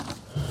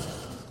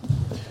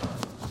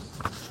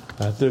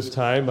At this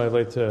time, I'd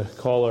like to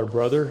call our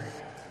brother,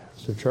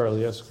 Mr.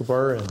 Charlie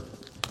Escobar, and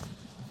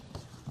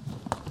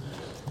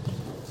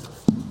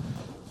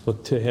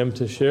look to him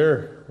to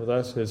share with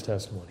us his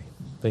testimony.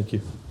 Thank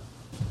you.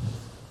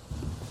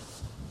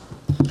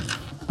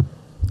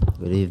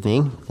 Good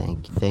evening.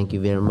 Thank you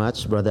very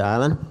much, Brother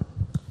Alan.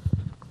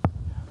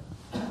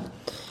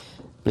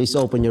 Please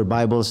open your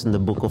Bibles in the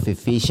book of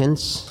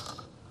Ephesians.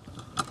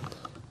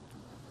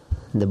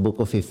 The book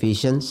of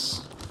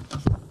Ephesians.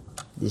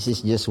 This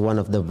is just one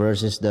of the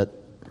verses that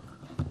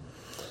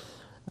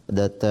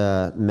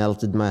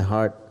melted my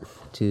heart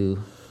to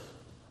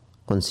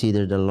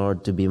consider the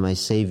Lord to be my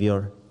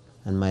Savior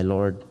and my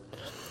Lord.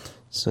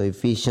 So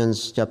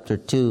Ephesians chapter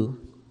 2.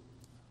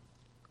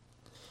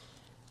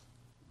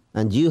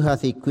 And you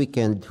hath he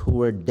quickened who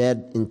were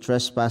dead in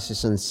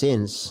trespasses and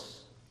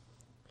sins,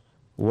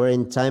 where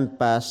in time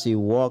past ye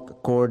walked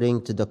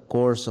according to the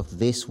course of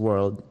this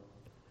world,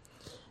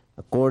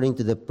 according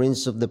to the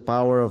prince of the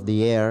power of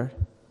the air,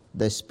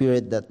 the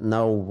spirit that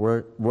now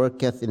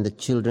worketh in the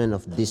children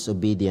of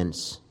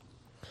disobedience,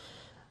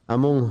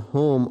 among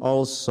whom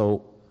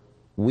also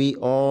we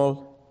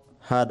all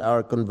had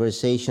our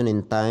conversation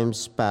in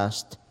times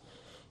past,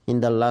 in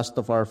the lust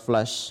of our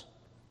flesh,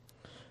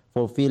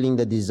 fulfilling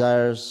the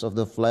desires of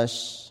the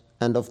flesh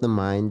and of the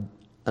mind,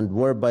 and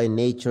were by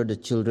nature the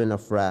children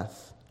of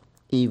wrath,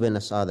 even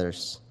as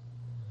others.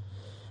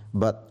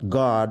 But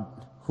God,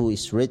 who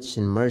is rich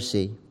in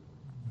mercy,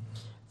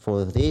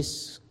 for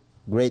this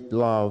great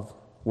love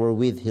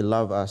wherewith he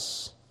loved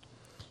us,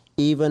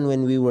 even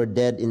when we were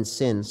dead in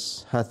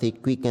sins, hath he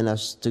quickened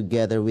us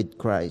together with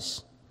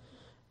Christ.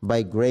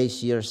 By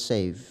grace ye are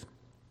saved,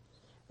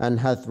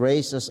 and hath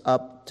raised us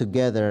up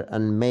together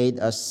and made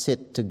us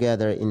sit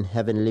together in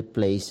heavenly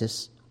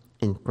places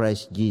in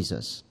Christ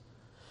Jesus,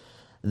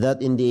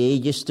 that in the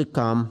ages to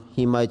come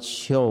he might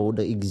show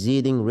the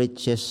exceeding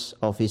riches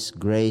of his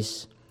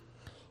grace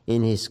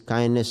in his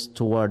kindness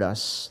toward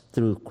us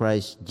through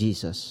Christ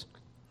Jesus.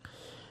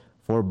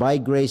 For by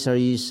grace are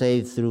ye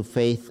saved through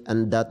faith,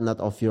 and that not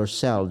of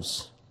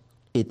yourselves.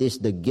 It is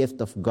the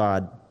gift of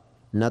God,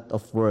 not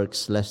of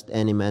works, lest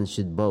any man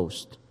should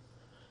boast.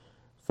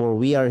 For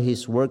we are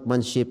his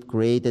workmanship,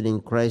 created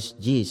in Christ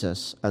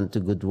Jesus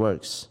unto good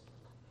works,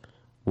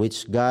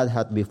 which God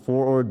hath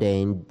before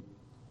ordained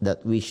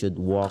that we should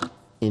walk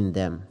in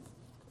them.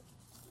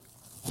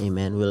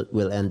 Amen.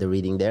 We'll end the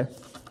reading there.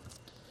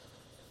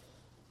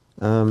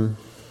 I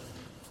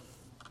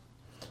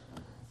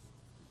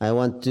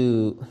want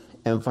to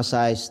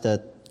emphasize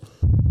that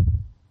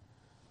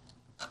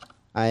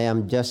I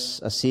am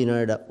just a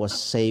sinner that was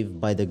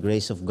saved by the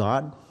grace of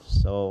God.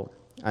 So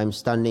I'm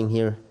standing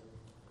here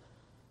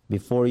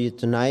before you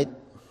tonight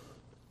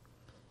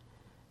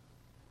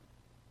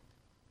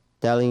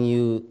telling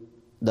you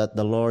that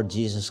the Lord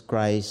Jesus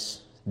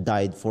Christ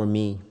died for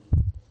me.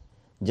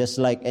 Just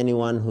like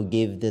anyone who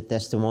gave the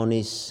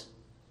testimonies,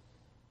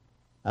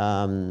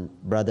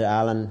 Brother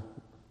Alan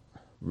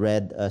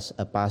read us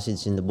a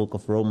passage in the book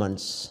of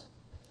Romans.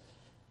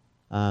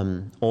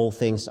 All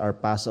things are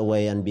passed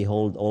away, and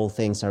behold, all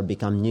things are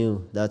become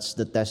new. That's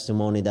the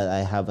testimony that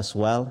I have as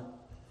well.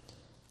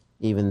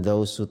 Even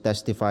those who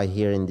testify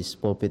here in this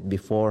pulpit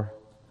before.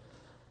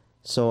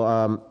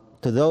 So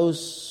to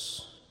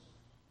those,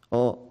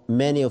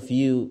 many of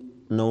you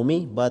know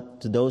me, but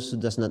to those who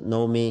does not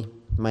know me,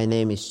 my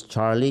name is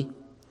Charlie.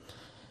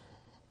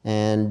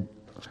 And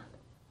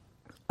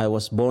I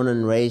was born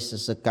and raised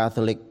as a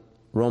Catholic,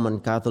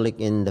 Roman Catholic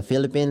in the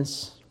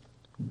Philippines.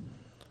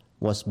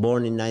 Was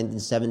born in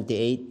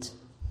 1978,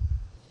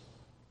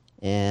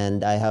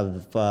 and I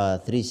have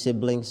 3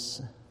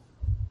 siblings.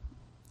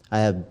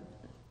 There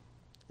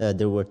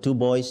were 2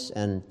 boys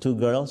and 2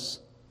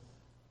 girls,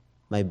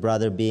 my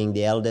brother being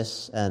the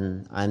eldest,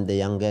 and I'm the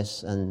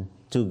youngest, and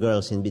 2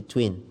 girls in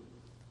between.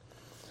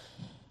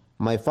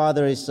 My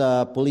father is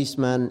a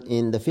policeman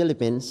in the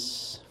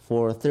Philippines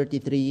for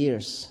 33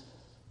 years,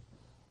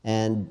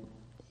 and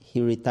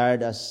he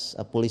retired as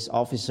a police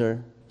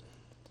officer.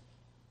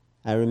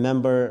 I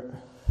remember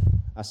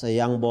as a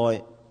young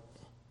boy,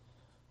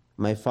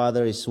 my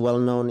father is well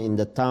known in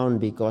the town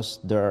because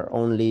there are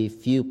only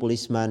few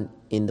policemen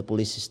in the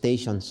police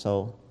station.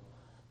 So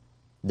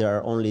there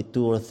are only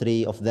 2 or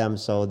 3 of them.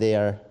 So they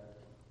are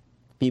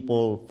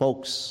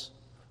folks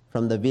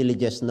from the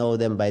villages know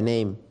them by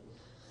name.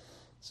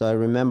 So I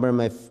remember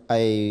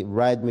I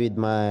ride with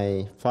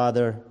my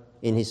father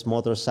in his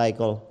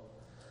motorcycle,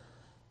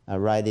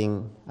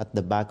 riding at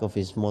the back of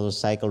his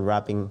motorcycle,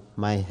 wrapping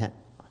my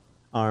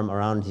arm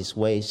around his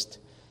waist,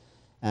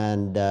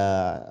 and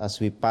as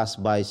we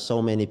passed by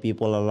so many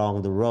people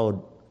along the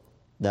road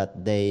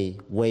that they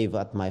wave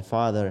at my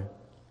father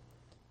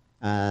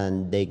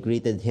and they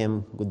greeted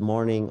him good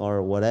morning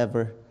or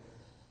whatever,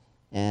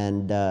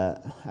 and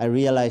I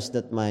realized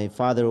that my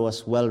father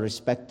was well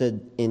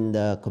respected in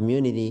the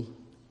community,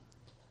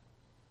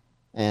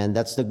 and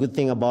that's the good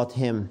thing about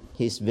him.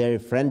 He's very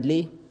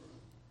friendly,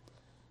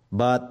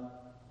 but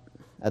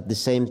at the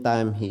same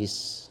time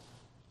he's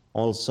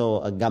also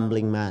a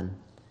gambling man.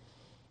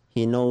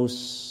 He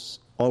knows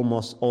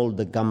almost all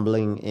the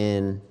gambling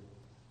in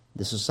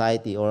the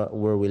society or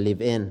where we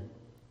live in.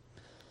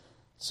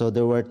 So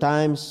there were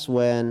times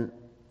when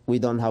we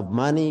don't have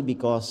money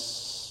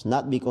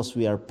not because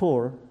we are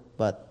poor,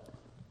 but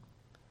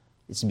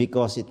it's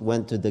because it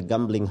went to the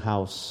gambling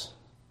house.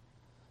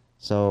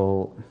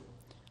 So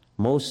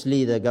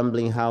mostly the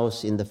gambling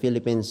house in the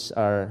Philippines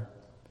are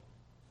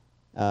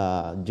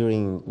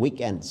during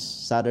weekends,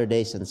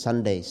 Saturdays and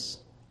Sundays.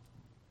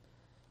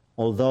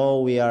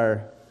 Although we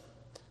are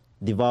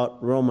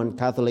devout Roman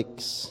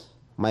Catholics,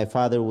 my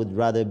father would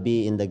rather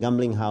be in the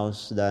gambling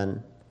house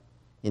than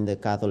in the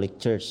Catholic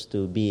Church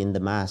to be in the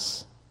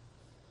Mass.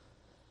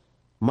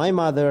 My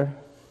mother,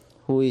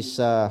 who is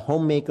a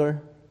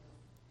homemaker,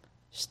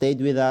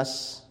 stayed with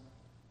us.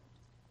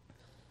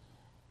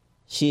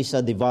 She's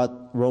a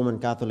devout Roman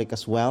Catholic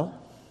as well.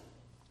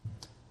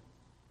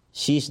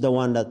 She's the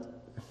one that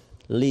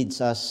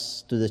leads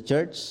us to the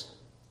church.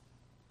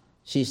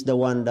 She's the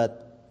one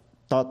that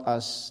taught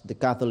us the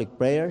Catholic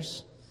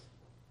prayers.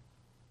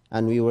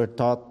 And we were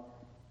taught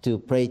to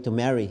pray to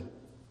Mary.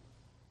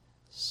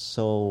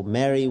 So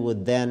Mary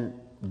would then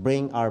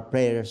bring our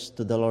prayers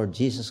to the Lord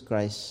Jesus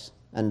Christ.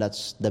 And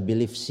that's the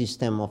belief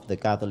system of the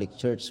Catholic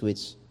Church,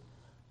 which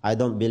I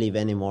don't believe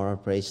anymore,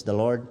 praise the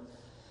Lord.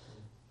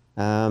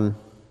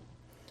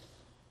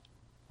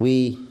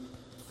 We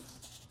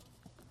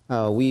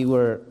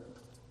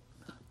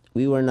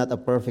were not a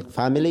perfect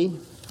family.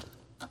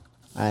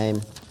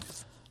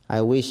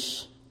 I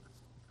wish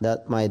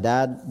that my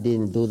dad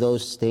didn't do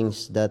those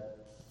things that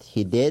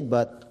he did,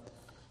 but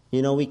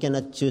we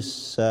cannot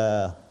choose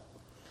father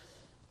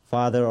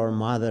or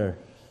mother.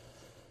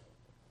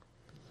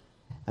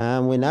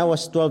 When I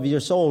was 12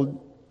 years old,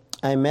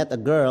 I met a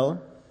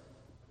girl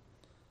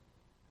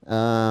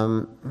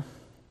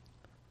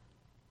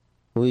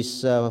who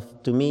is, to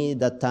me,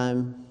 that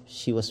time,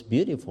 she was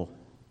beautiful.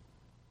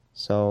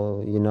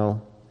 So,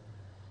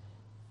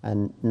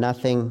 and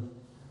nothing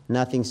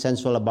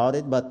sensual about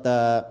it, but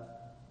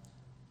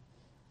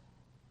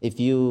if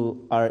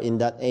you are in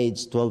that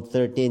age, 12,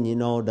 13, you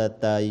know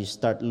that you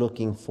start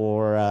looking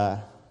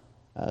for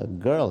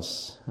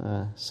girls.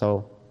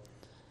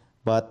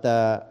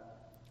 But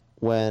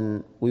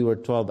when we were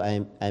 12,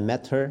 I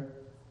met her.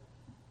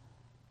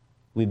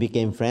 We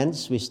became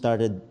friends. We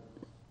started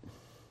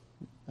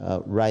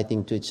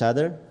writing to each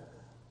other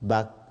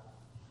back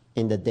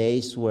in the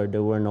days where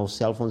there were no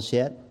cell phones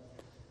yet.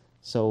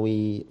 So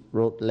we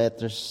wrote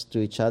letters to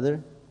each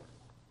other.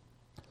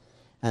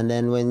 And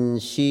then when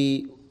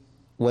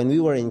we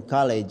were in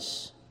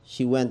college,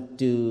 she went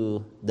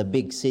to the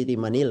big city,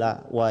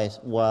 Manila,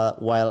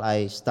 while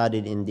I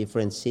studied in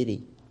different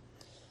city.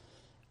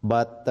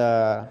 But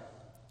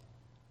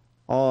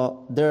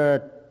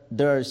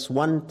there's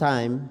one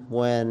time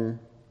when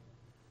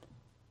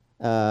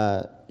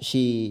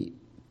she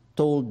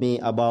told me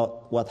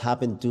about what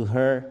happened to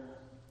her.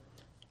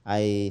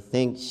 I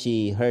think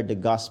she heard the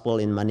gospel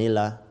in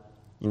Manila,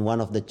 in one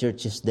of the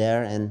churches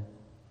there, and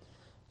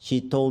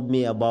she told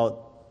me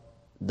about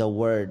the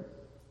word.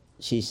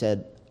 She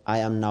said, "I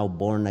am now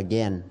born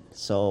again."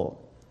 So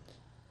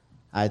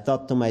I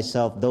thought to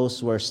myself,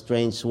 those were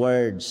strange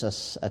words.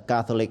 As a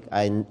Catholic,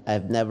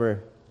 I've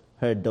never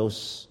heard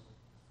those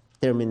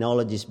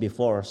terminologies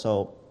before.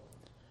 So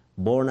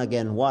born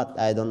again what?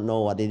 I don't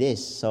know what it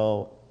is.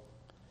 So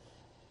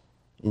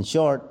in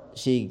short,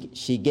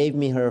 she gave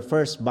me her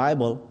first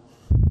Bible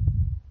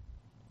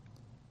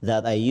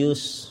that I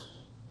use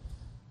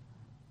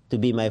to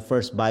be my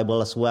first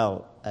Bible as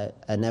well.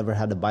 I never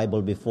had a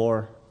Bible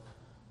before.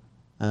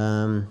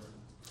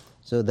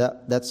 So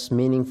that's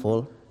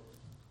meaningful.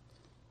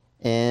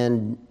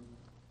 And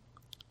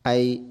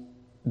I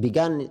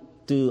began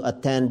to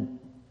attend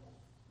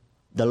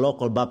the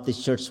local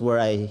Baptist church where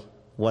I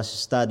was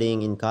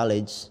studying in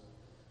college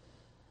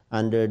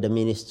under the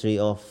ministry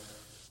of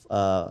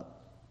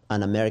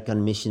an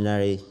American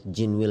missionary,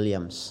 Gene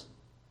Williams.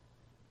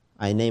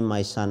 I named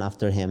my son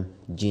after him,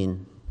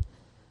 Gene.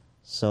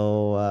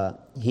 So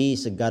he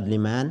is a godly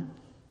man.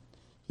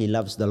 He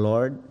loves the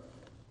Lord.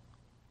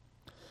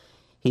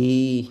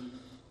 I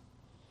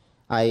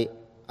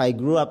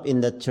grew up in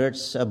the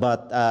church,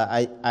 but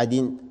I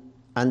didn't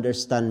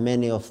understand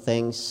many of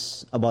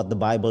things about the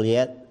Bible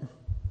yet.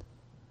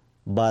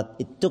 But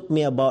it took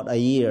me about a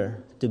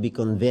year to be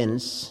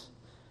convinced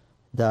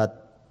that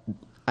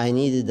I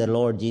needed the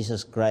Lord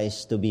Jesus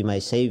Christ to be my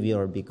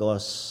Savior,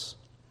 because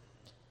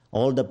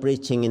all the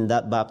preaching in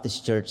that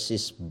Baptist church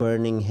is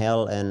burning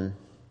hell and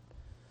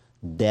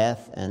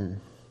death,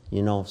 and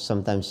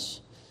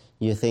sometimes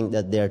you think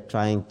that they're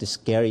trying to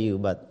scare you,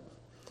 but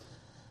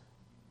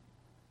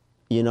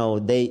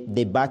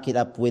they back it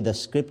up with the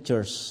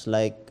scriptures,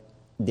 like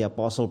the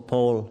Apostle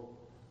Paul,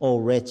 "O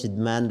wretched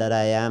man that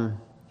I am,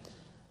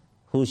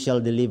 who shall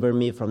deliver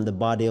me from the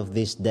body of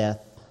this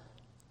death?"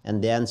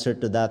 And the answer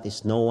to that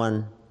is no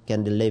one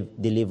can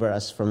deliver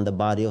us from the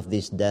body of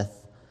this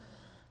death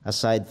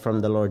aside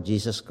from the Lord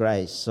Jesus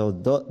Christ. So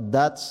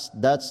that's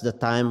the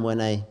time when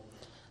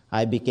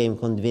I became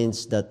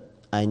convinced that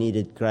I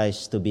needed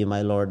Christ to be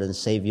my Lord and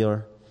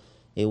Savior.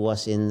 It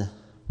was in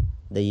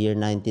the year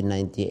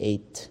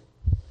 1998.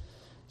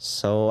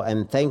 So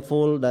I'm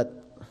thankful that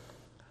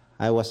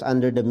I was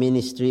under the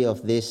ministry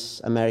of this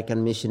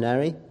American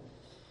missionary.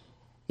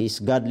 His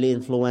godly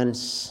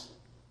influence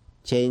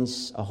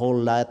changed a whole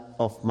lot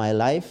of my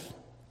life.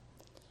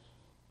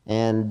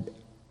 And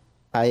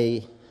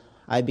I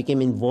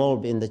became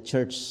involved in the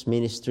church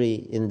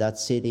ministry in that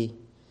city,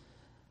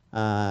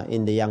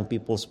 in the young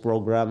people's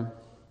program.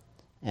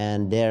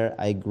 And there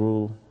I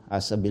grew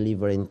as a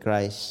believer in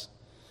Christ.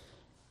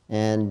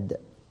 And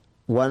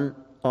one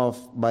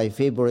of my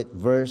favorite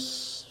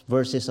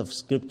verses of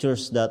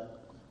scriptures that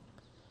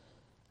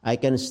I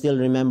can still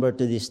remember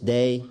to this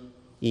day,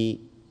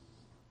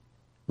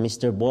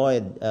 Mr.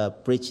 Boyd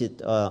preached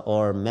it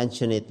or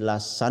mentioned it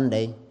last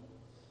Sunday,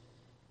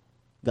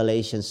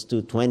 Galatians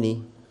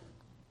 2:20.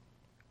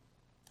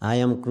 I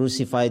am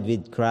crucified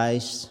with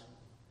Christ.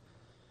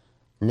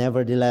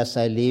 Nevertheless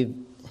I live,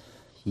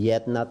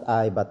 yet not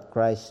I, but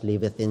Christ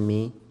liveth in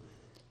me.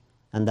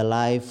 And the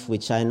life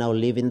which I now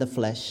live in the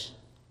flesh,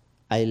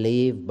 I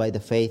live by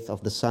the faith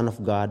of the Son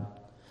of God,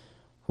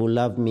 who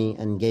loved me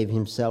and gave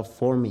himself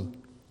for me.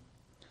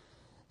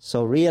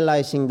 So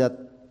realizing that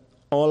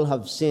all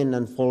have sinned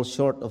and fall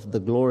short of the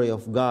glory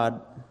of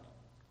God,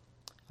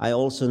 I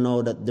also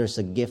know that there's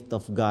a gift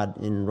of God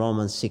in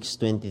Romans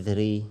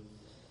 6:23.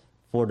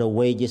 For the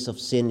wages of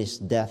sin is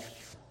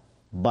death,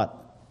 but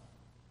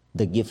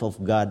the gift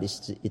of God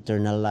is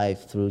eternal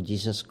life through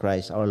Jesus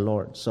Christ our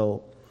Lord.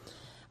 So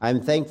I'm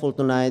thankful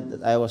tonight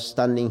that I was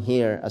standing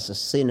here as a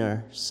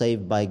sinner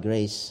saved by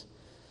grace.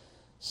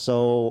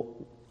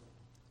 So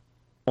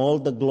all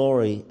the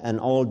glory and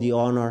all the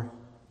honor,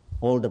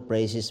 all the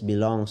praises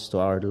belongs to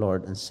our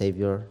Lord and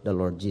Savior, the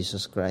Lord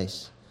Jesus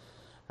Christ.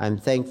 I'm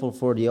thankful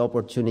for the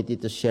opportunity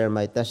to share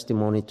my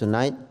testimony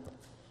tonight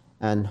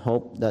and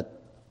hope that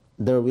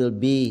there will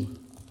be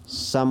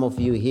some of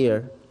you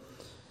here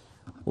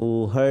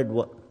who heard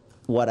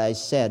what I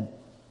said.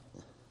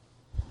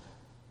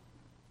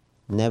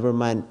 Never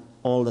mind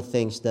all the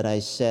things that I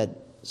said,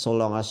 so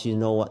long as you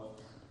know what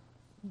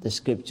the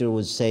scripture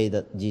would say,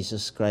 that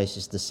Jesus Christ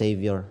is the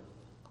Savior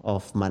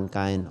of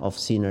mankind, of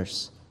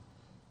sinners.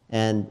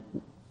 And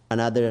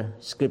another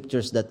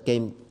scriptures that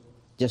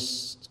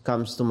just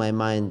comes to my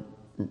mind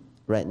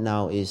right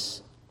now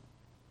is,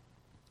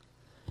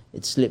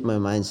 it slipped my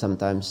mind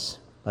sometimes,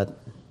 but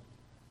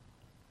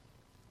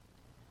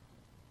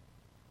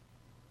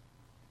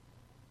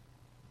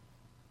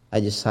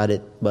I just had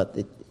it, but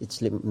it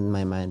slipped in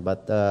my mind.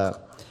 But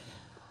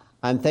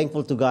I'm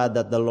thankful to God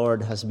that the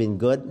Lord has been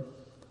good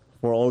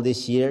for all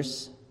these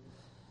years.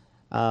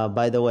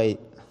 By the way,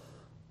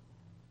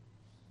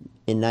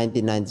 in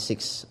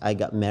 1996, I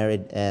got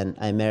married, and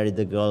I married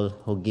the girl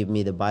who gave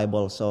me the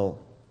Bible. So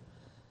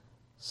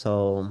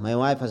my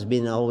wife has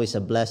been always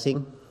a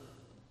blessing.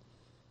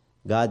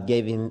 God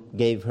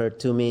gave her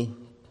to me,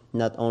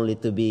 not only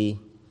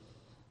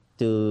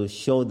to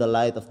show the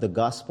light of the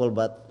gospel,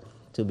 but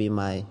to be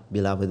my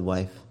beloved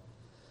wife.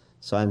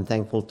 So I'm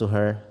thankful to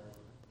her,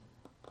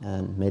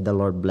 and may the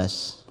Lord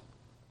bless.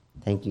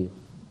 Thank you.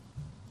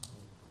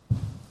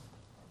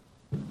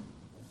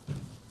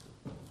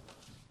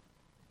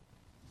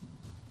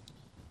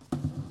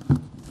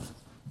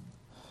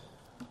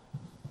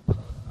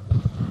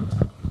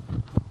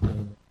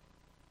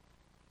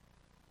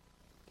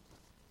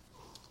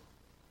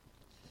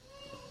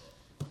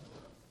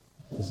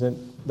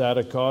 Isn't that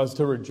a cause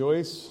to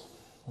rejoice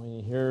when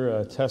you hear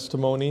a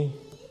testimony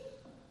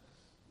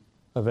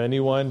of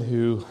anyone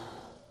who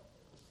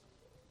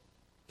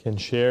can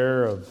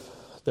share of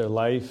their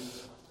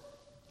life,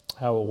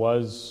 how it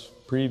was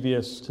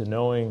previous to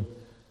knowing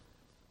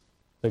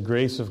the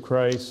grace of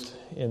Christ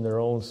in their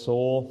own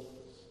soul,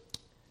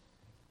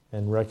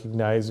 and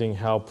recognizing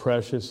how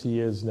precious He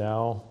is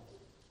now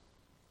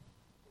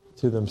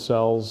to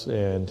themselves,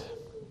 and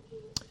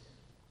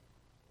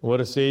what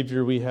a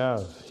Savior we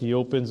have. He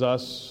opens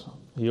us,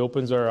 He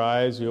opens our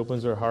eyes, He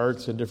opens our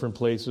hearts in different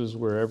places,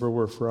 wherever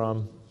we're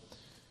from.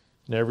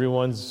 And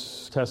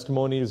everyone's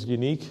testimony is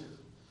unique.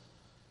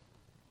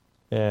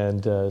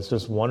 And it's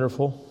just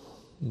wonderful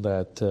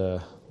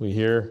that we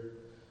hear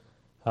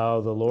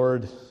how the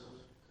Lord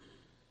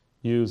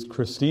used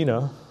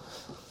Christina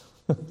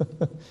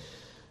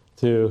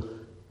to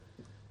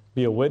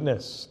be a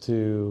witness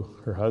to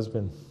her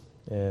husband.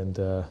 And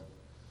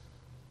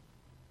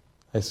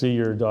I see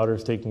your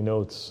daughter's taking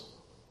notes,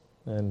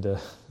 and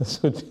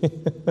this would be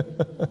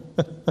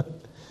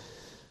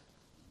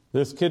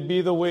this could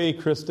be the way,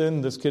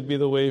 Kristen. This could be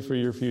the way for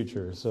your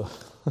future. So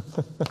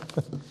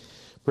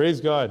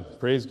praise God,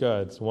 praise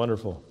God. It's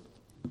wonderful,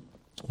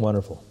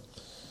 wonderful.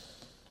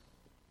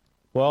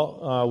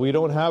 Well, we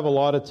don't have a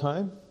lot of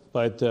time,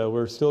 but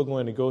we're still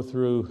going to go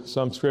through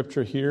some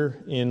scripture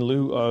here in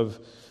lieu of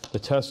the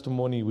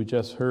testimony we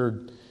just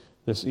heard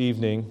this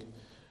evening.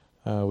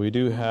 We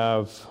do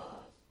have.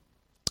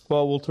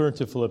 Well, we'll turn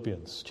to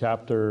Philippians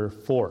chapter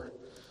 4.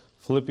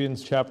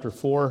 Philippians chapter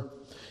 4.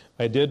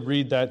 I did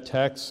read that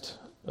text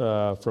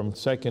from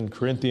 2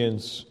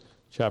 Corinthians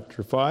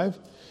chapter 5.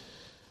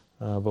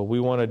 But we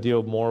want to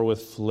deal more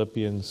with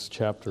Philippians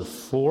chapter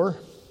 4.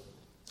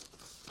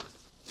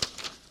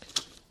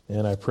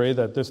 And I pray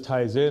that this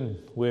ties in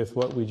with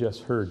what we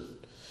just heard.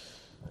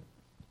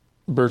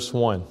 Verse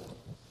 1.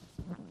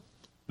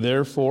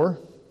 Therefore,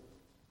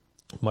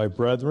 my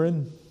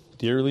brethren,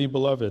 dearly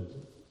beloved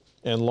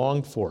and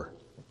longed for,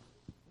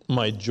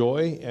 my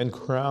joy and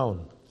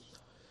crown,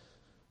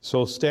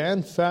 so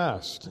stand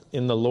fast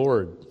in the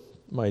Lord,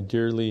 my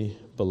dearly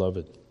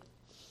beloved.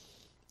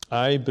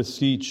 I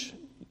beseech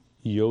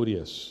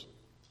Euodias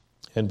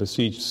and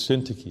beseech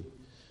Syntyche,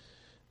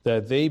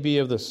 that they be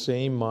of the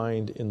same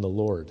mind in the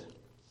Lord.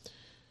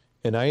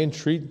 And I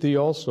entreat thee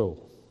also,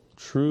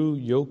 true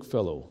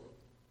yokefellow,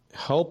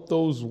 help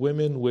those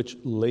women which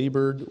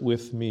labored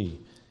with me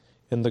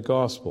in the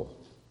gospel,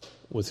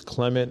 with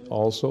Clement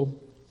also,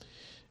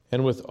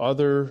 and with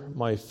other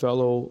my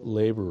fellow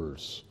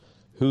laborers,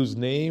 whose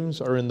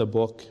names are in the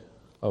book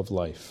of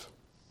life.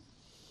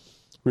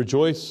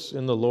 Rejoice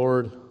in the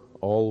Lord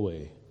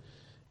always.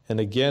 And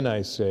again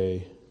I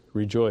say,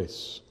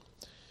 rejoice.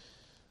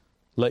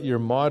 Let your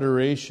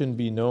moderation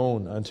be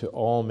known unto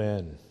all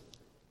men.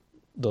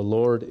 The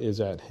Lord is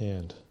at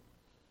hand.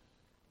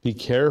 Be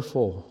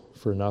careful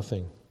for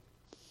nothing,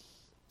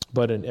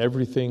 but in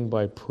everything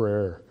by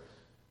prayer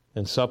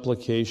and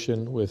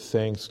supplication with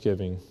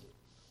thanksgiving,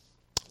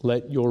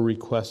 let your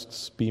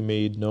requests be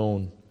made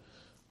known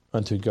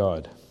unto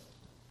God.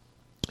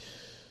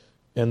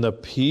 And the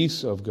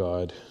peace of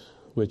God,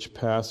 which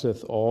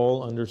passeth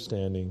all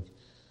understanding,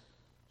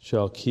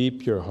 shall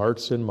keep your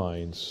hearts and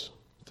minds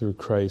through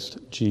Christ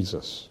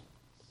Jesus.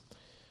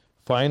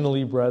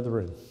 Finally,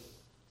 brethren,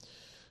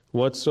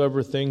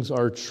 whatsoever things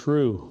are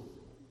true,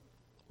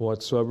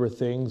 whatsoever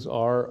things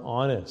are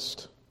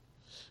honest,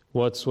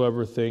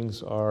 whatsoever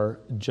things are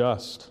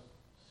just,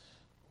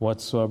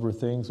 whatsoever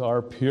things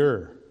are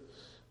pure,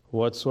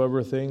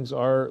 whatsoever things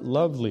are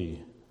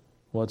lovely,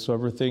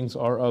 whatsoever things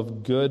are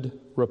of good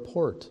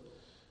report,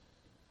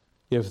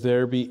 if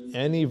there be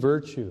any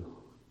virtue,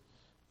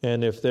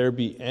 and if there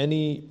be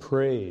any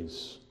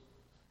praise,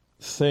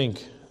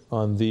 think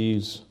on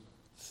these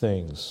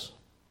things.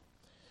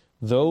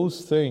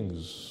 Those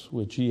things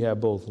which ye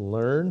have both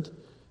learned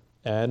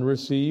and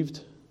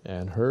received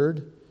and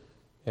heard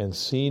and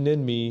seen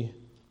in me,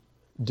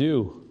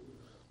 do,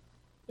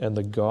 and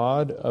the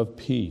God of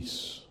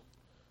peace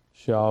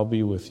shall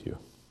be with you.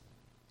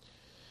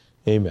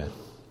 Amen.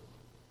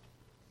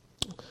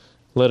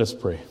 Let us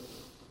pray.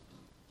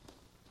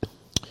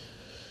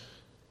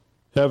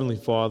 Heavenly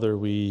Father,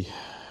 we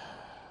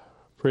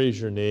praise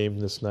your name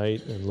this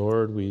night, and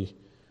Lord, we are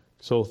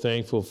so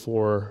thankful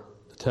for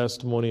the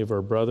testimony of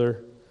our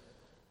brother,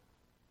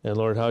 and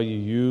Lord, how you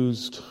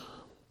used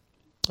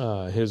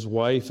his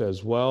wife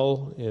as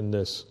well in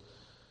this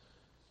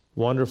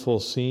wonderful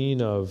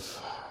scene of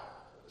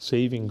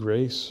saving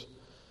grace.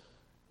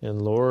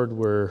 And Lord,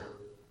 we're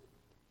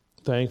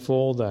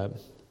thankful that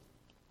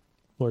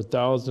we're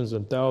thousands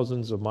and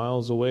thousands of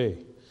miles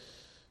away.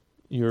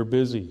 You're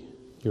busy,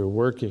 you're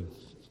working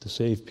to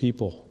save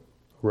people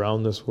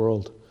around this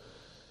world.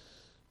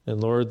 And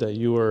Lord, that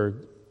you are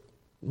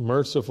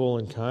merciful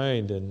and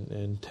kind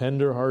and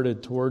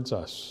tender-hearted towards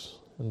us.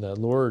 And that,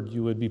 Lord,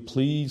 you would be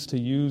pleased to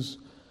use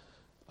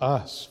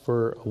us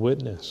for a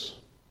witness.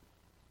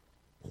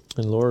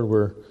 And Lord,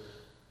 we're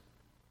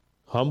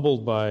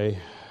humbled by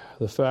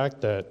the fact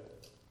that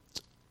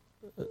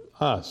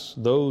us,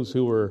 those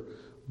who were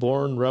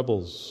born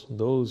rebels,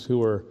 those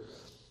who are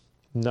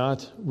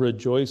not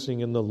rejoicing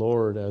in the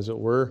Lord, as it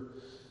were,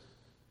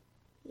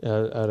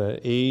 at an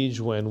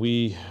age when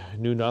we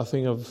knew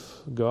nothing of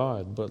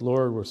God. But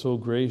Lord, we're so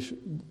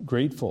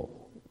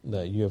grateful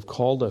that you have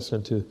called us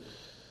into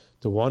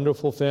the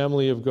wonderful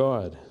family of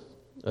God,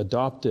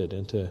 adopted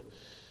into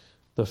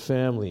the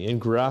family,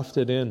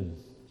 engrafted in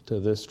to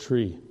this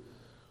tree.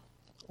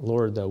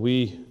 Lord, that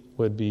we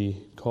would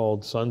be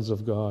called sons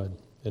of God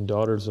and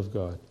daughters of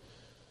God.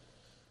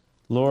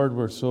 Lord,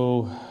 we're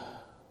so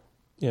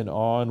in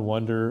awe and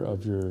wonder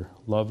of your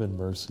love and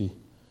mercy.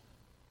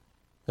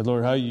 And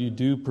Lord, how you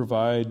do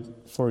provide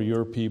for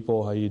your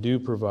people, how you do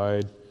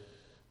provide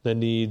the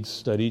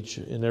needs that each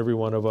and every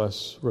one of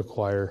us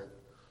require.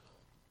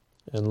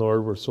 And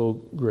Lord, we're so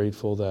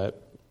grateful that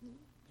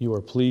you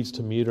are pleased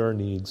to meet our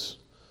needs.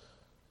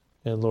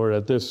 And Lord,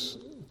 at this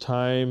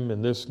time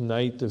and this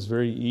night, this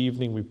very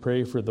evening, we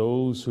pray for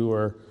those who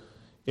are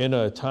in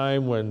a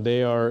time when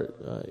they are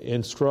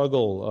in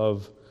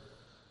struggle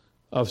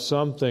of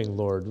something,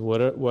 Lord,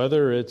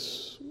 whether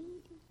it's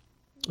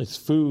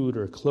food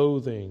or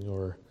clothing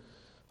or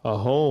a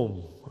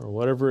home or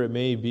whatever it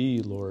may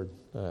be, Lord,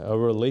 a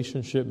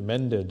relationship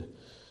mended,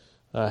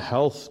 a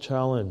health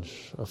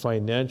challenge, a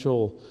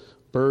financial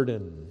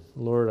burden.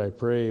 Lord, I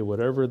pray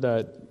whatever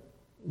that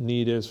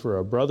need is for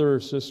a brother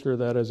or sister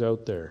that is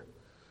out there,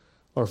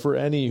 or for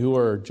any who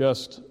are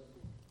just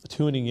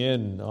tuning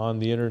in on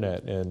the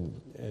internet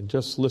and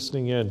just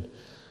listening in,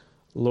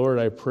 Lord,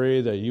 I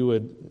pray that you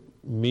would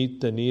meet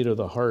the need of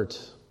the heart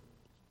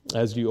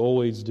as you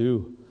always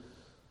do.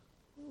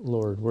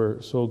 Lord,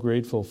 we're so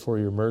grateful for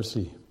your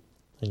mercy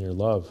and your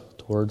love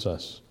towards towards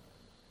us.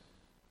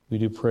 We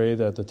do pray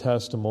that the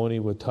testimony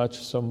would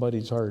touch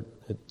somebody's heart.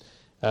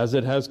 As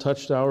it has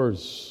touched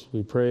ours,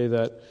 we pray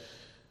that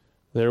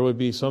there would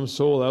be some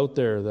soul out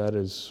there that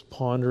is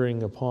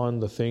pondering upon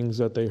the things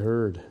that they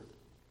heard.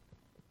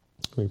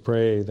 We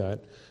pray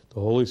that the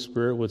Holy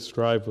Spirit would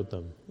strive with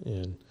them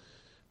and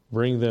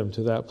bring them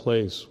to that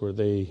place where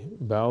they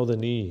bow the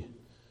knee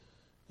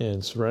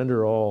and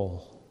surrender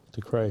all to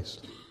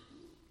Christ.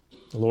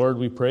 Lord,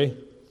 we pray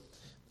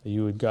that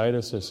you would guide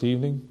us this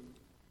evening.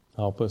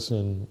 Help us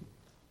in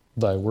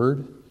thy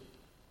word.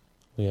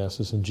 We ask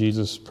this in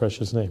Jesus'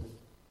 precious name.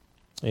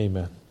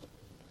 Amen.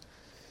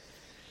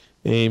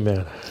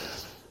 Amen.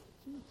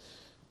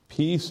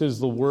 Peace is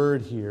the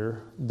word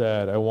here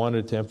that I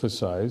wanted to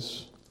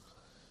emphasize.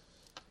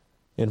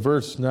 In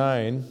verse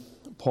 9,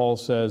 Paul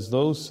says,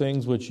 "Those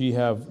things which ye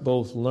have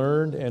both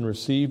learned and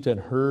received and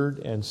heard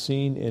and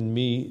seen in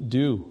me,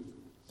 do.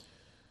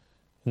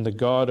 And the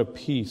God of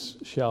peace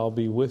shall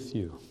be with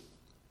you."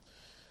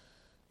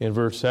 In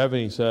verse 7,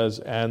 he says,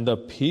 "And the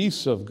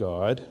peace of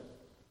God,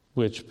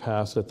 which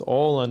passeth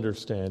all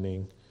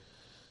understanding,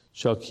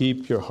 shall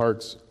keep your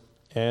hearts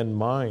and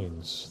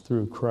minds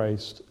through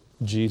Christ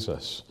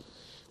Jesus."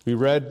 We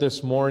read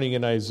this morning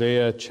in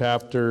Isaiah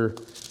chapter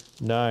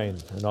 9,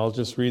 and I'll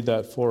just read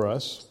that for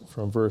us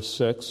from verse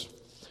 6.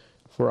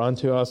 "For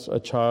unto us a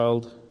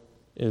child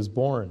is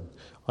born,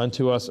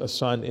 unto us a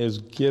son is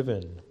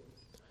given,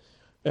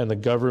 and the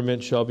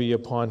government shall be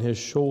upon his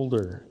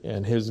shoulder,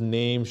 and his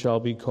name shall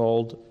be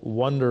called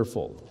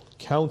Wonderful,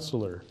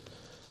 Counselor,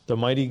 the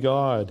Mighty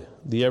God,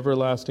 the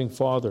Everlasting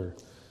Father,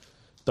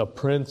 the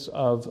Prince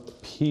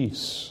of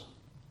Peace.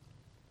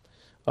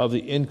 Of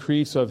the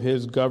increase of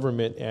his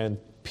government and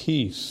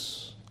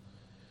peace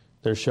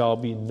there shall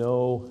be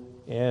no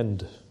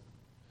end,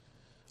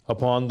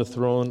 upon the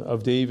throne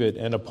of David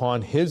and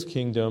upon his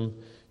kingdom,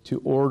 to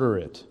order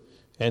it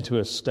and to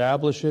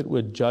establish it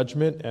with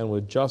judgment and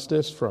with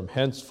justice from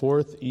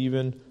henceforth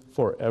even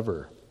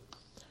forever.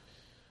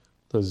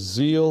 The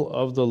zeal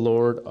of the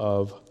Lord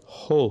of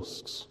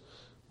hosts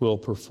will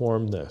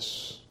perform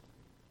this."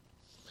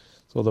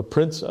 So the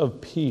Prince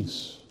of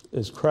Peace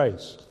is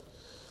Christ.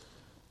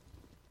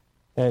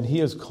 And he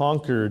has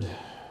conquered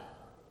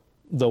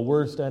the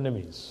worst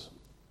enemies.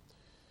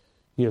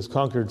 He has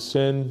conquered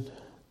sin,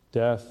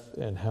 death,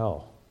 and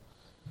hell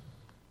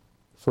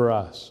for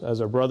us.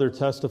 As our brother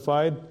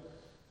testified,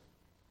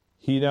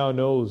 he now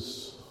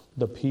knows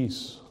the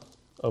peace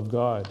of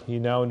God. He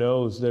now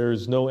knows there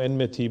is no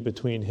enmity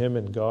between him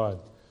and God.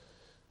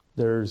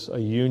 There's a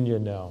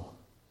union now.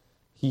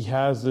 He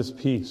has this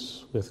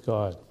peace with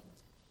God.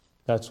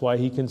 That's why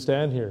he can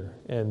stand here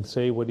and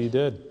say what he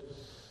did.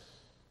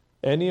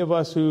 Any of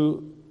us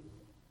who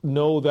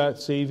know that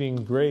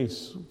saving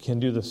grace can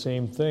do the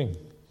same thing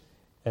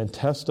and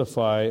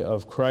testify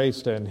of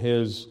Christ and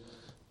his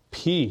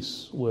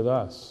peace with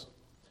us.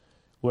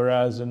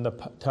 Whereas in the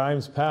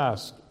times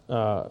past,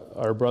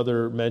 our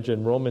brother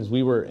mentioned Romans,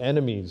 we were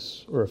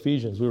enemies, or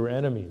Ephesians, we were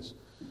enemies.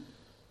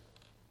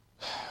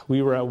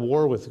 We were at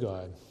war with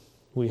God.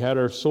 We had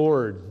our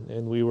sword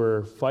and we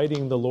were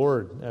fighting the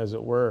Lord, as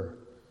it were.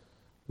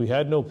 We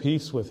had no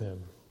peace with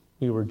him.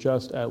 We were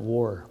just at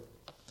war.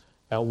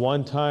 At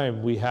one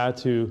time, we had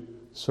to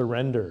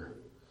surrender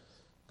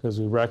because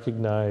we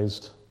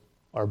recognized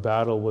our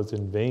battle was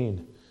in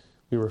vain.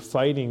 We were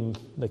fighting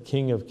the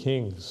King of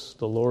Kings,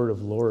 the Lord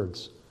of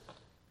Lords,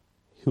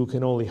 who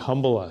can only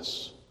humble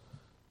us.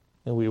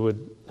 And we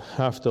would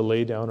have to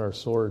lay down our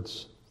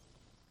swords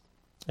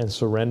and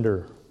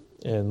surrender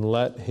and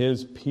let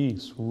his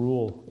peace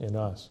rule in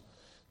us.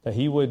 That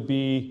he would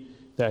be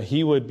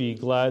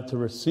glad to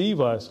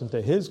receive us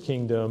into his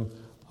kingdom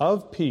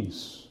of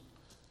peace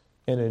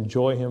and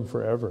enjoy him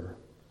forever.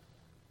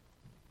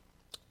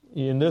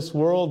 In this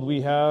world,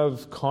 we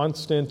have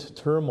constant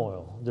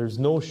turmoil. There's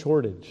no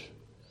shortage.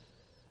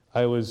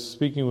 I was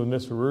speaking with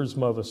Mr.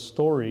 Rurzma of a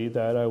story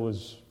that I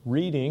was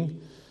reading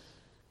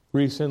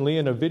recently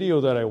in a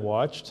video that I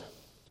watched.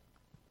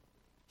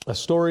 A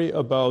story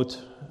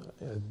about,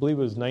 I believe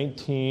it was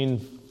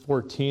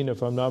 1914,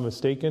 if I'm not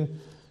mistaken,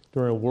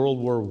 during World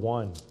War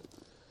I.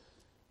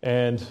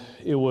 And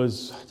it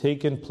was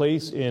taking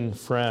place in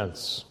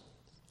France.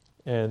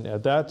 And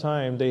at that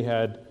time, they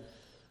had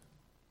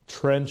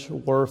trench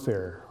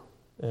warfare.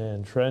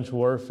 And trench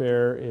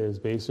warfare is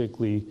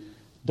basically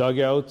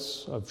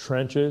dugouts of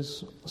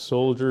trenches,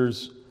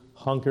 soldiers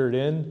hunkered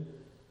in,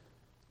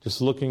 just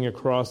looking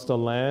across the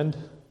land,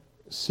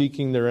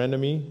 seeking their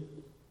enemy,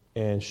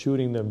 and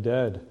shooting them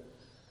dead.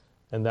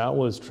 And that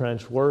was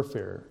trench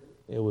warfare.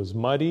 It was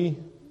muddy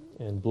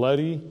and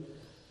bloody,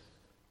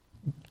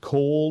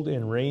 cold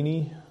and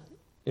rainy.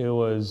 It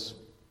was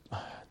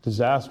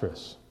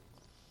disastrous.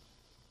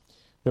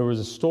 There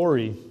was a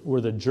story where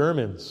the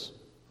Germans,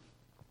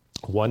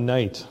 one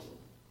night,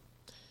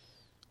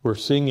 were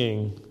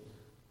singing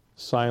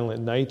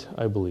Silent Night,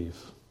 I believe,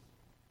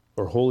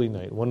 or Holy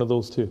Night, one of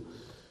those two,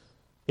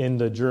 in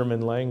the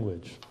German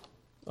language.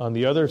 On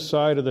the other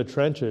side of the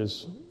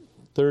trenches,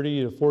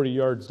 30 to 40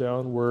 yards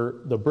down,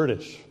 were the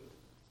British.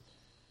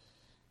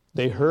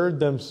 They heard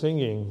them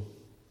singing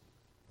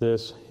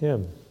this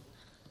hymn,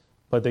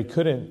 but they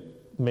couldn't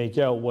make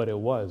out what it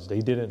was. They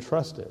didn't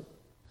trust it.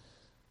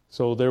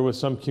 So there was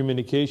some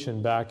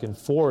communication back and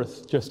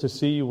forth just to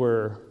see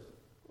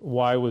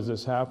why was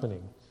this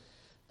happening.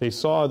 They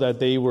saw that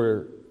they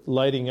were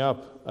lighting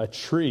up a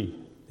tree.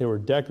 They were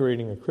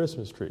decorating a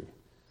Christmas tree,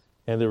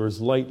 and there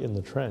was light in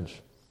the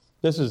trench.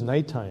 This is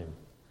nighttime.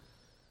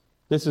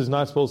 This is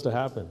not supposed to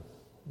happen.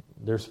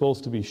 They're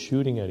supposed to be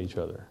shooting at each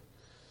other.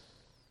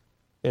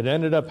 It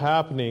ended up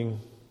happening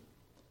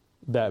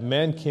that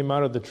men came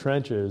out of the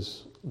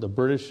trenches, the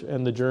British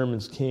and the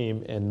Germans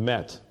came and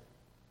met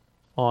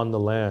on the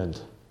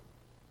land.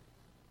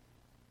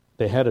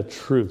 They had a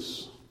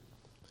truce.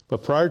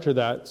 But prior to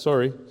that,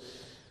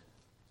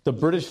 the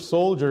British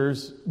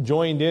soldiers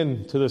joined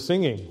in to the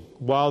singing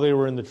while they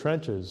were in the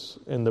trenches.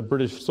 And the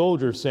British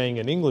soldiers sang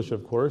in English,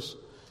 of course,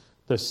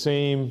 the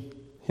same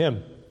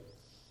hymn.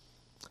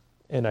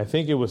 And I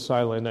think it was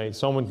Silent Night.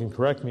 Someone can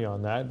correct me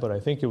on that, but I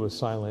think it was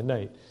Silent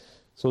Night.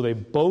 So they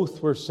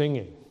both were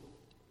singing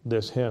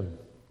this hymn.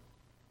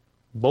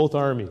 Both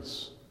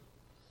armies.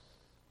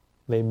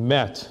 They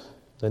met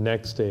the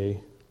next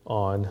day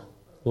on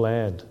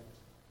land.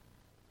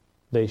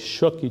 They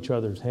shook each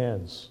other's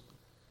hands.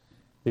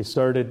 They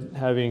started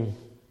having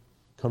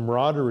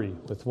camaraderie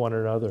with one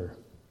another.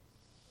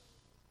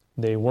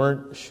 They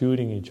weren't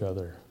shooting each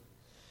other.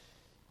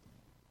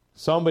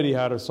 Somebody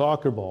had a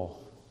soccer ball.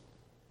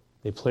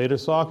 They played a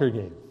soccer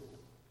game.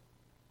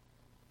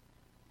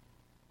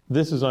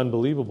 This is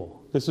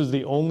unbelievable. This is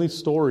the only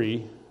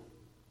story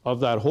of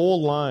that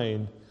whole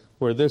line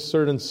where this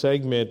certain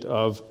segment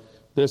of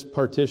this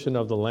partition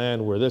of the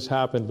land, where this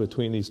happened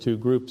between these two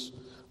groups.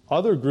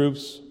 Other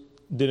groups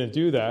didn't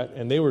do that,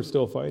 and they were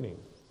still fighting.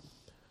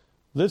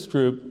 This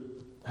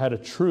group had a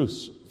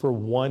truce for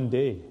one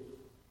day.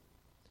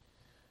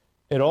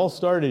 It all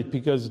started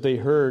because they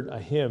heard a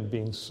hymn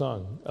being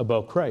sung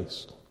about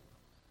Christ.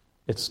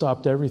 It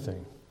stopped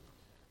everything.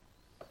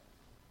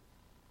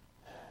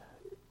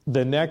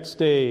 The next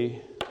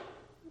day,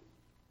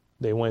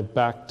 they went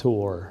back to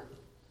war.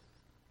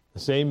 The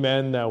same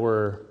men that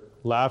were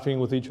laughing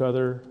with each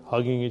other,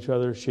 hugging each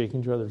other,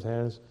 shaking each other's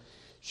hands,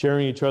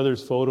 sharing each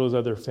other's photos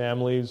of their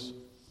families,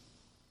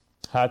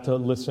 had to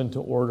listen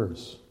to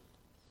orders.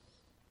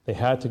 They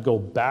had to go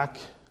back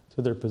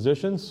to their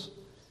positions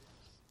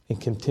and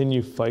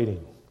continue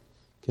fighting,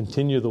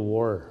 continue the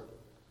war,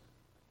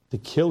 to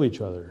kill each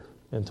other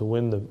and to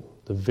win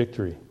the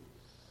victory.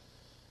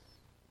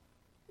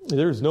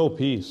 There's no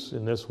peace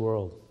in this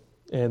world.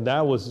 And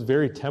that was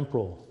very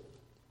temporal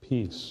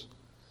peace.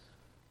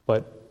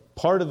 But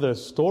part of the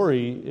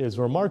story is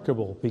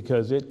remarkable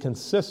because it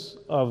consists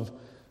of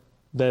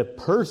the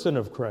person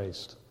of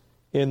Christ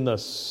in the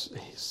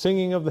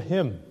singing of the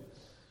hymn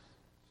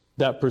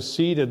that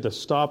preceded the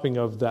stopping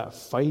of that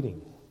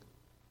fighting.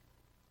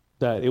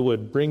 That it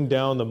would bring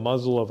down the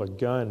muzzle of a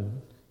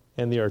gun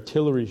and the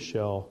artillery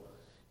shell,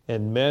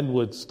 and men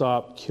would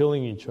stop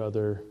killing each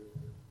other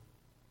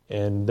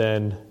and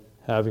then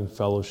having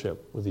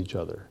fellowship with each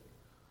other.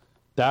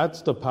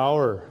 That's the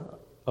power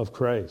of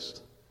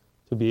Christ,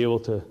 to be able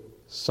to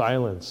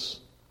silence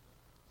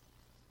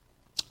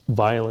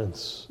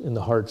violence in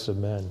the hearts of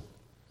men.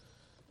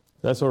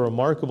 That's a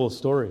remarkable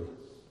story,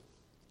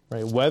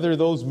 right? Whether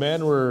those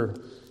men were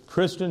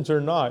Christians or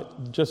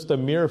not, just the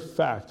mere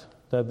fact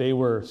that they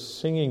were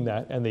singing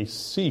that and they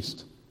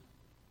ceased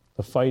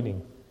the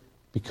fighting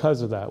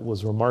because of that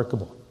was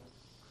remarkable.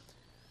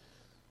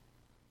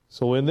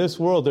 So in this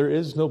world, there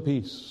is no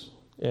peace.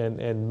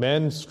 And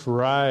men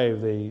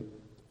strive, they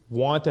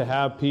want to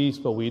have peace,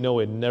 but we know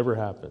it never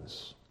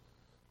happens.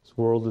 This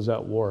world is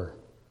at war.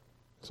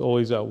 It's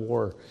always at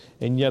war.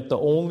 And yet the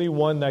only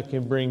one that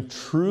can bring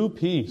true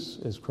peace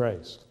is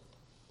Christ,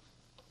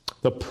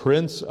 the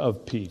Prince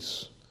of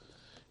Peace.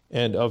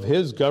 And of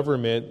his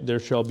government there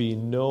shall be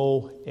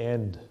no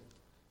end.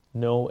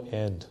 No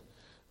end.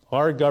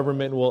 Our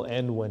government will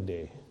end one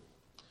day.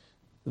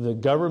 The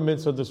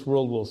governments of this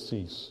world will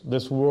cease.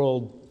 This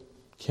world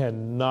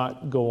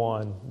cannot go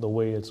on the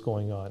way it's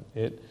going on.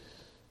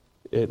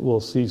 It will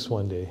cease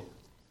one day.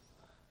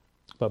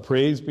 But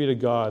praise be to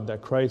God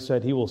that Christ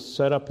said he will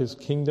set up his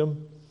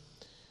kingdom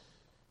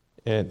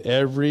and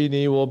every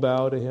knee will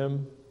bow to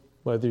him,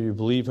 whether you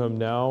believe him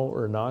now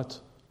or not.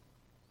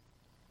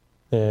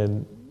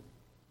 And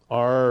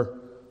our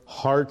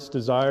heart's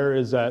desire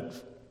is that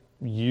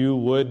you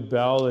would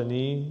bow the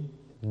knee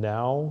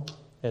now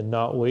and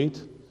not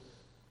wait,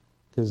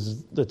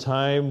 because the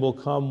time will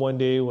come one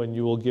day when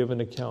you will give an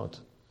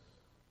account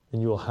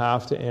and you will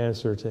have to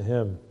answer to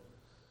him.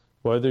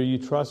 Whether you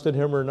trusted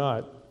him or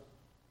not,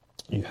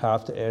 you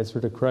have to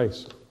answer to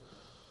Christ.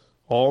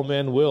 All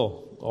men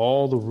will.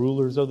 All the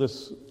rulers of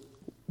this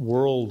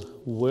world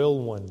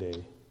will one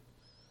day.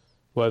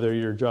 Whether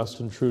you're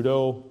Justin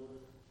Trudeau,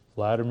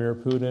 Vladimir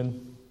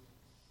Putin,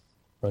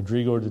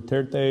 Rodrigo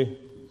Duterte,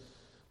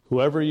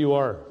 whoever you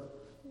are,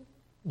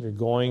 you're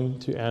going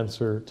to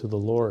answer to the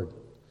Lord,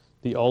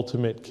 the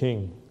ultimate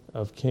King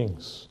of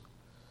Kings.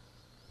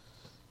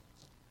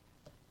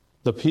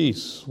 The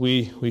peace.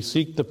 We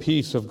seek the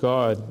peace of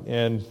God.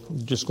 And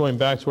just going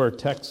back to our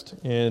text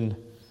in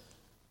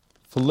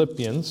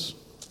Philippians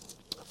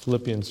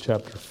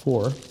chapter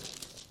 4.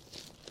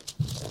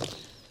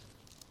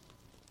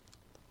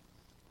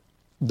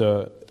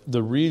 The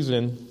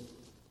reason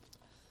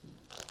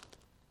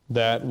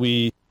that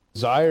we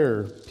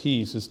desire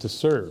peace is to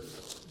serve.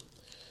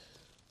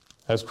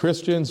 As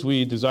Christians,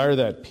 we desire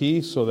that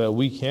peace so that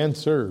we can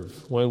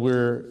serve. When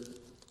we're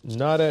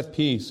not at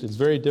peace, it's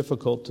very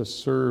difficult to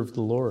serve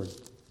the Lord.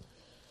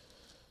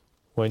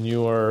 When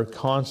you are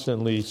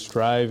constantly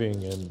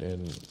striving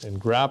and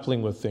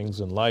grappling with things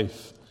in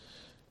life,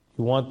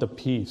 you want the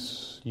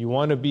peace. You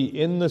want to be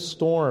in the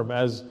storm.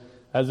 As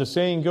the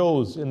saying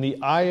goes, in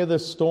the eye of the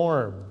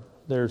storm,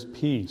 there's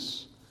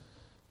peace.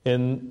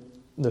 In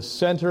the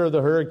center of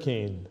the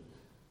hurricane,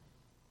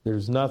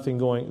 there's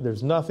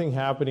nothing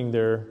happening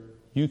there.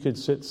 You could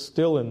sit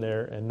still in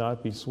there and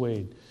not be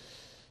swayed.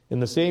 In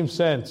the same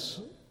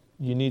sense,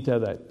 you need to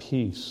have that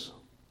peace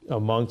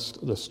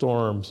amongst the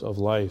storms of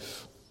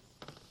life.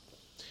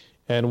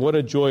 And what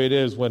a joy it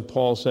is when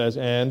Paul says,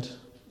 and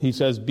he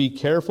says, be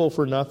careful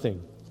for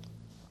nothing.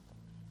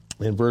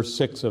 In verse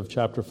 6 of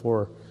chapter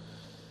 4,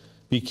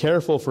 be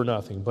careful for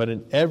nothing, but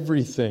in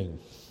everything,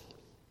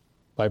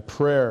 by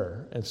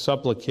prayer and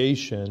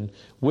supplication,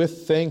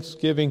 with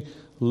thanksgiving,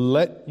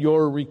 let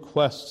your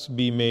requests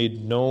be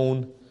made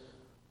known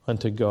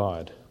unto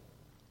God.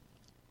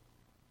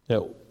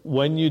 Now,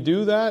 when you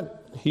do that,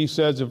 he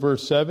says in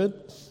verse 7,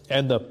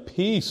 and the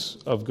peace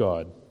of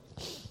God,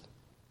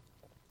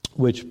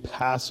 which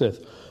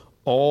passeth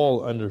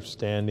all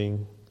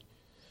understanding,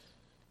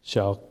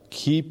 shall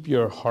keep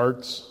your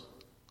hearts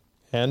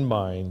and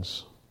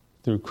minds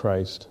through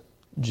Christ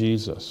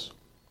Jesus.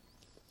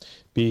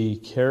 Be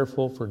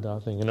careful for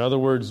nothing. In other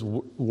words,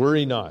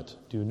 worry not.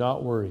 Do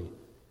not worry.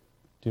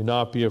 Do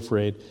not be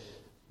afraid.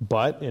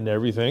 But in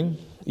everything,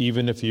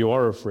 even if you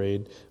are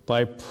afraid,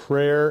 by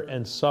prayer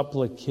and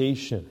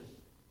supplication,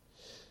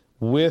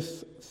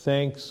 with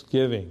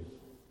thanksgiving,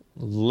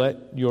 let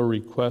your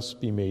requests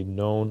be made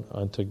known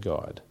unto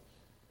God.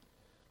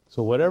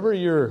 So whatever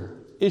your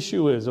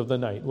issue is of the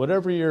night,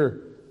 whatever your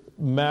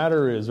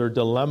matter is or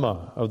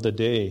dilemma of the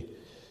day,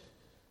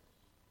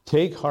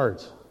 take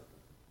heart.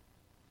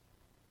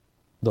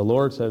 The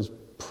Lord says,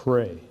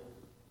 pray.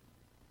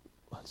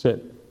 That's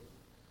it.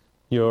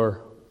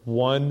 You're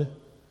one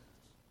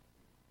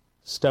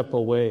step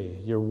away.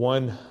 You're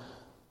one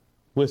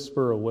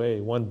whisper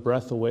away, one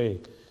breath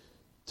away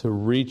to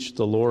reach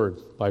the Lord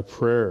by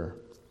prayer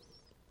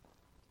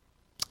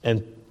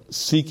and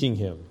seeking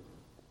Him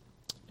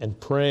and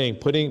praying,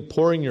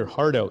 pouring your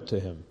heart out to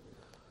Him.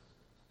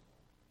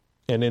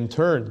 And in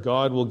turn,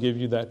 God will give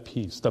you that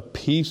peace, the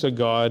peace of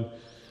God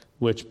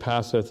which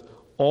passeth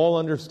all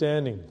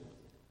understanding.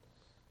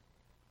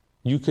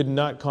 You could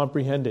not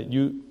comprehend it.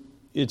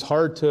 It's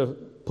hard to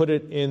put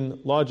it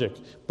in logic,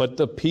 but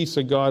the peace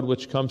of God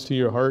which comes to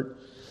your heart,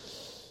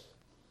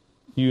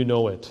 you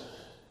know it.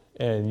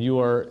 And you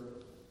are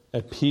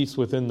at peace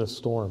within the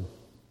storm,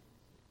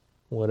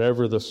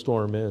 whatever the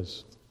storm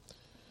is.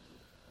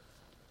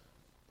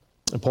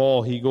 And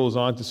Paul, he goes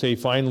on to say,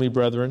 finally,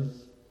 brethren,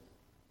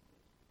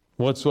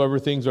 whatsoever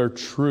things are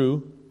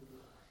true,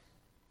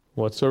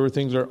 whatsoever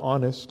things are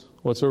honest,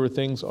 whatsoever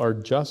things are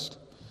just,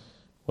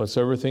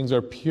 whatsoever things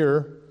are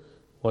pure,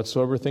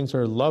 whatsoever things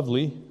are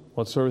lovely,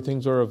 whatsoever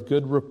things are of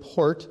good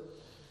report,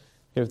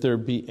 if there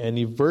be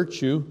any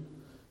virtue,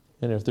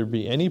 and if there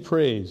be any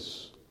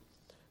praise,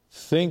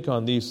 think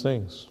on these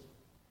things.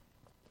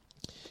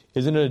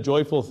 Isn't it a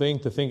joyful thing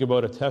to think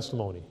about a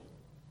testimony?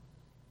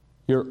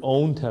 Your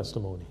own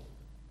testimony.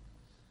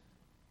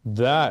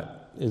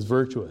 That is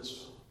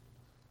virtuous.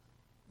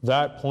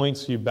 That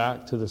points you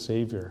back to the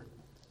Savior.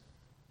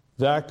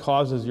 That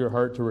causes your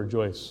heart to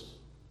rejoice.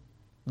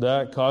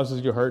 That causes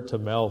your heart to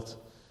melt,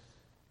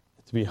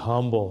 to be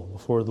humble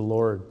before the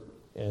Lord,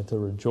 and to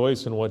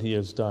rejoice in what He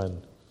has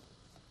done.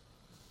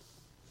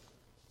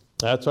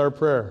 That's our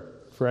prayer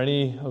for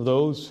any of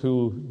those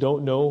who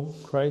don't know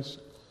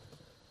Christ.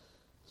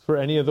 For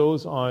any of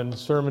those on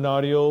sermon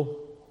audio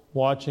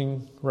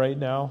watching right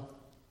now,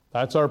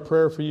 that's our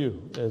prayer for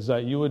you, is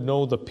that you would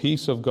know the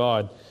peace of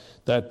God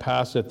that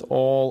passeth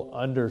all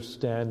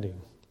understanding.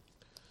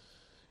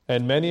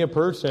 And many a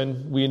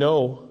person, we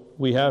know,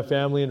 we have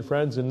family and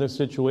friends in this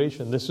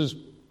situation. This is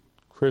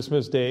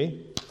Christmas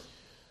Day.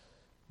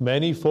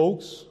 Many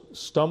folks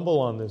stumble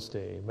on this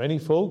day. Many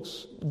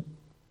folks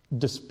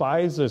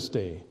despise this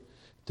day.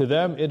 To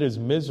them, it is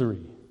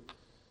misery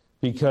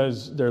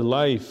because their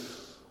life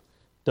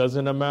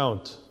doesn't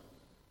amount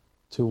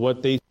to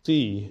what they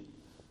see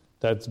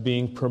that's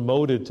being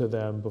promoted to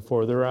them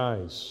before their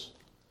eyes.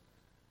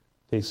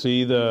 They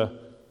see the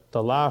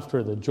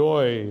laughter, the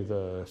joy,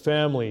 the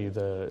family,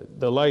 the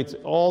lights,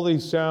 all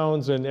these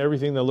sounds and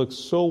everything that looks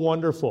so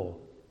wonderful.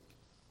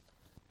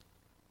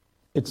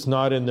 It's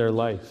not in their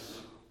life.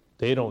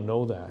 They don't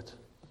know that.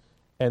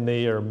 And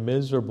they are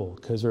miserable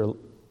because their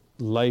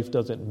life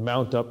doesn't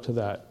mount up to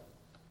that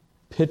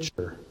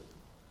picture.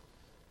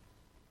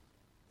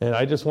 And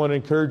I just want to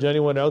encourage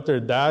anyone out there,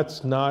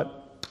 that's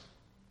not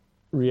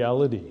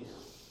reality.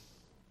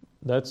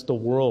 That's the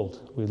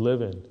world we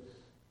live in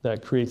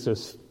that creates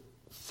this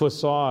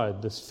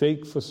facade, this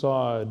fake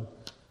facade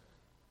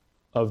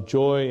of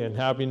joy and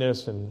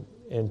happiness and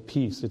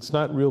peace. It's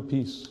not real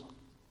peace.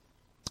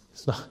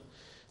 It's not.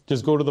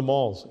 Just go to the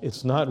malls.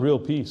 It's not real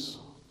peace.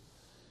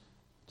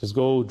 Just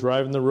go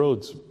driving the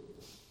roads.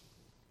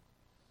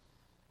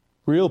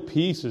 Real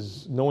peace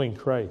is knowing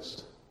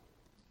Christ.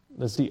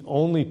 That's the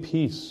only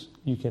peace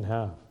you can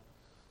have.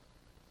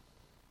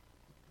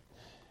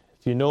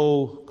 If you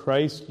know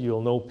Christ,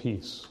 you'll know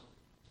peace.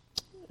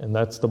 And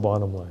that's the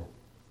bottom line.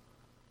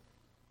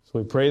 So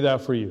we pray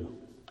that for you.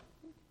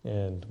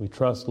 And we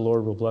trust the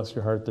Lord will bless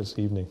your heart this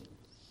evening.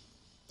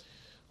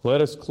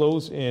 Let us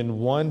close in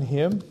one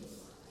hymn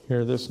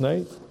here this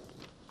night.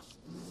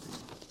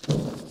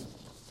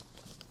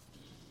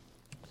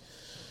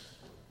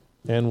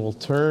 And we'll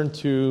turn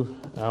to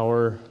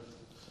our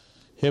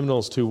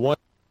hymnals to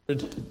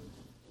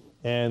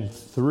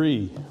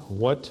 103.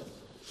 What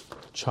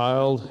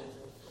child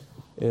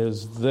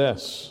is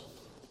this?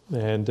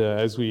 And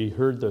as we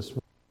heard this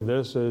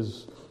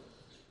is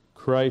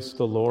Christ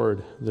the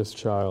Lord, this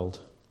child.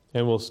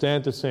 And we'll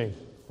stand to sing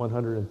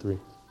 103.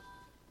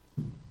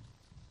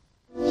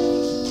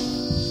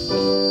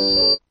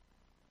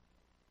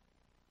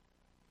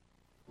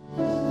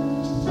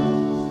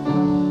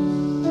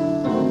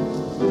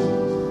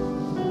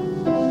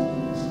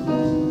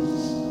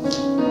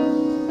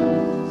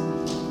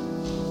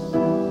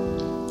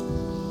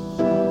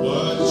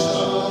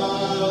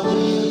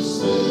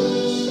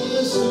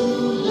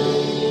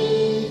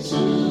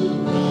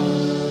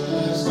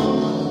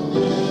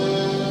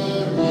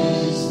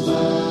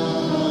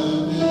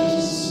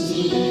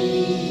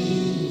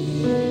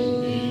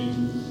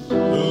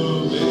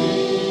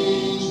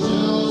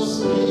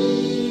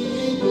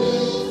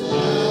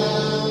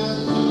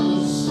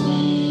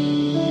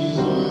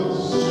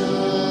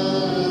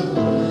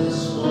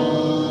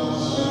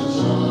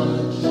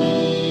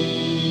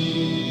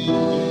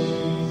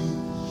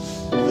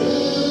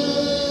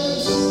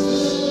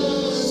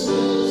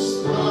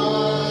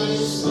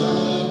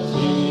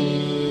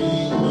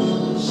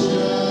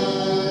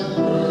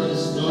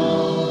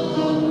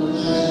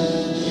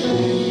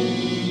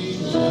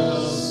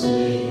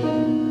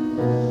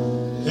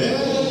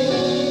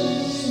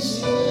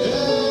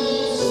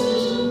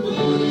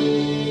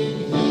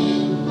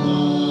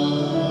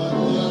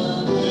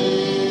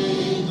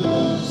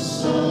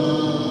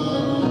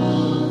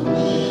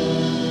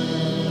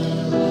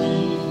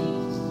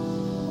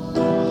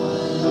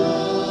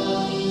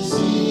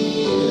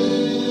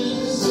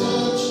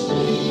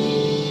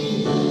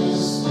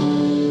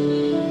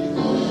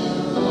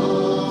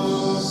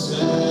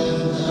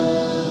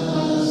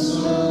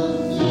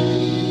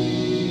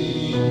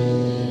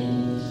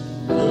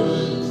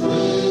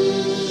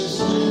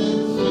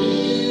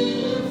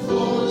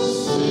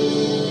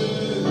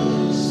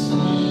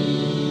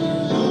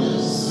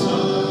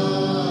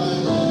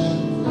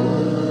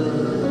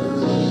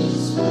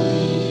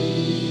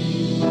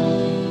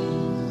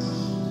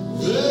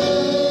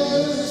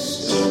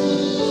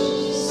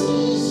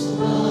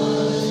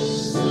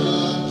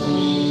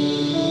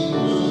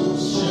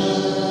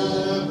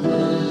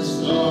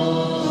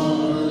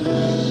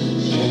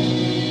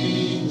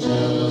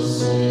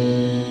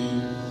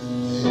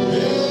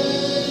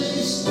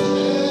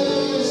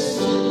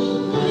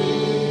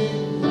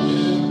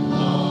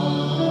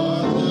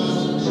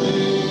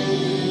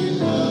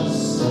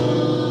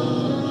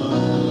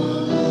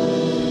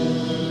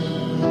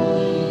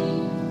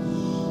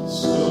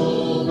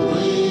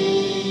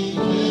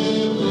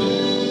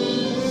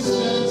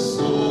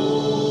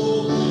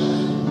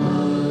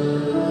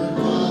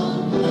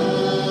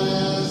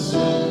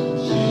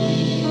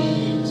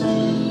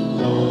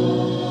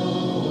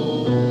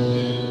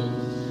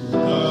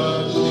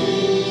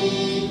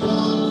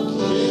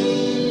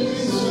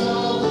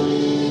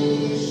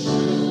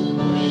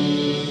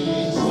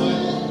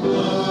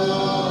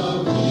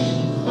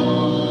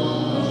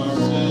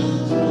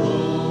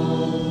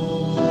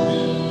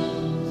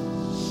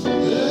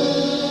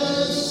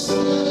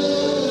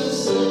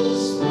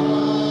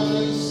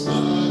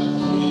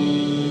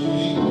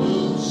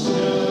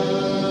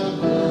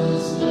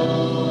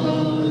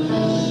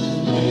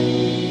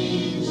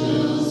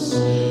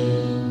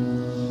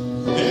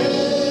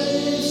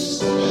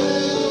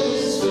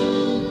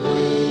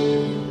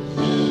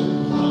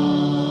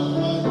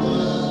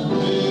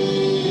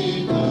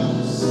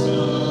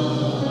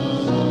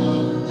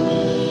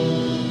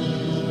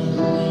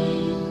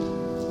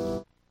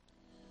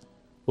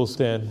 We'll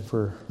stand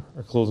for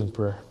our closing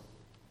prayer.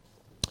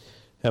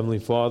 Heavenly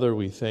Father,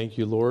 we thank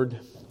you, Lord,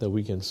 that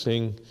we can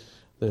sing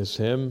this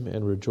hymn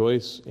and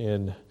rejoice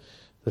in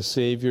the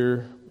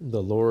Savior,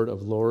 the Lord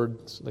of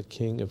Lords, the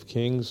King of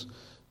Kings,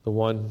 the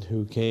one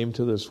who came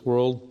to this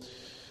world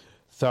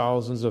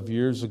thousands of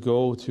years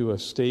ago to a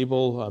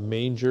stable, a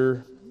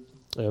manger,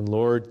 and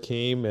Lord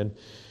came and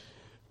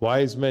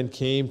wise men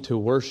came to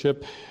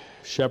worship,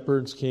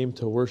 shepherds came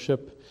to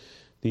worship,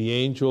 The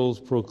angels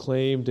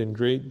proclaimed in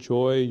great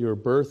joy your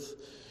birth.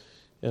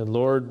 And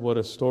Lord, what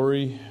a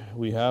story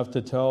we have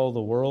to tell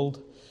the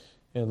world.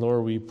 And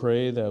Lord, we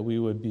pray that we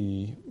would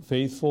be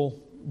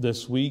faithful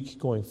this week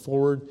going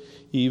forward,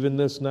 even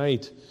this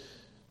night,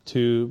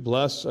 to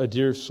bless a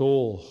dear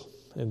soul,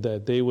 and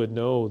that they would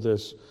know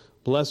this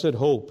blessed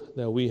hope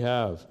that we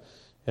have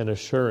and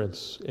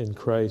assurance in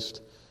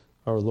Christ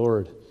our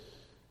Lord.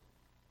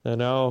 And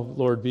now,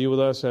 Lord, be with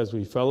us as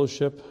we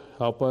fellowship.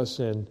 Help us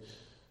in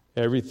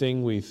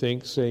everything we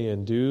think, say,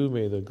 and do.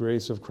 May the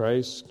grace of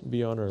Christ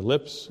be on our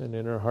lips and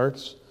in our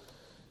hearts.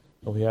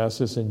 And we ask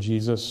this in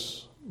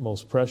Jesus'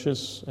 most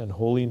precious and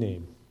holy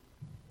name.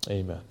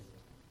 Amen.